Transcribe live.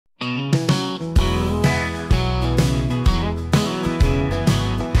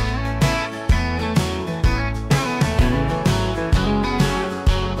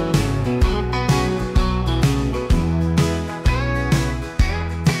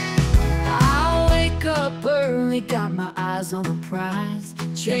Constantly got my eyes on the prize,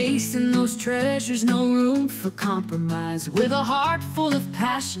 chasing those treasures, no room for compromise. With a heart full of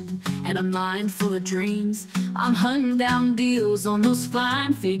passion and a mind full of dreams, I'm hunting down deals on those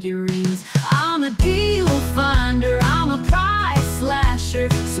fine figurines. I'm a deal finder, I'm a price slasher,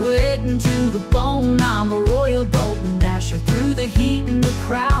 sweating to the bone. I'm a Royal Doulton dasher. Through the heat and the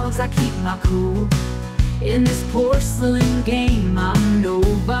crowds, I keep my cool. In this porcelain game, I'm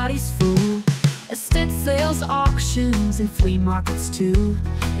nobody's fool. Estate sales, auctions, and flea markets too.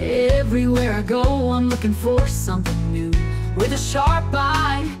 Everywhere I go, I'm looking for something new. With a sharp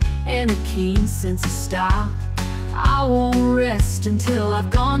eye and a keen sense of style, I won't rest until I've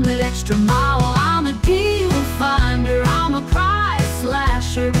gone that extra mile. I'm a deal finder, I'm a price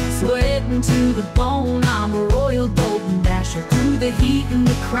slasher, sweating to the bone. I'm a Royal Doulton dasher. Through the heat and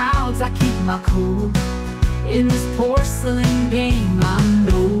the crowds, I keep my cool. In this porcelain game, I'm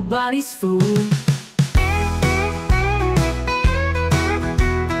nobody's fool.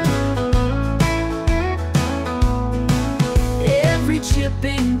 Every chip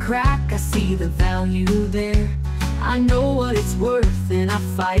and crack, I see the value there. I know what it's worth and I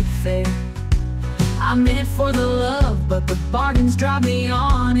fight fair. I'm in it for the love, but the bargains drive me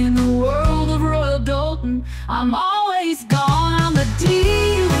on. In the world of Royal Doulton, I'm always gone. I'm a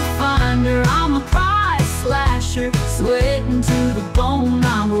deal finder, I'm a price slasher, sweating to the bone.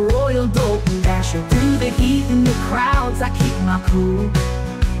 I'm a Royal Doulton dasher. Through the heat and the crowds, I keep my cool.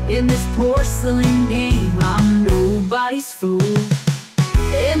 In this porcelain game, I'm nobody's fool.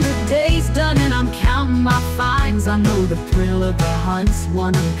 And the day's done and I'm counting my finds, I know the thrill of the hunt's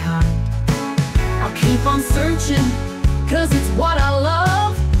one of a kind. I'll keep on searching, cause it's what I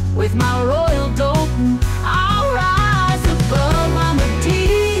love. With my Royal Doulton, I'll rise above. I'm a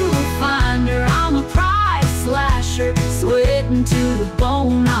deal finder, I'm a price slasher, sweating to the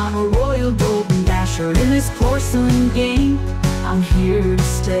bone. I'm a Royal Doulton dasher. In this porcelain game, I'm here to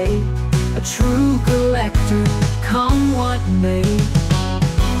stay, a true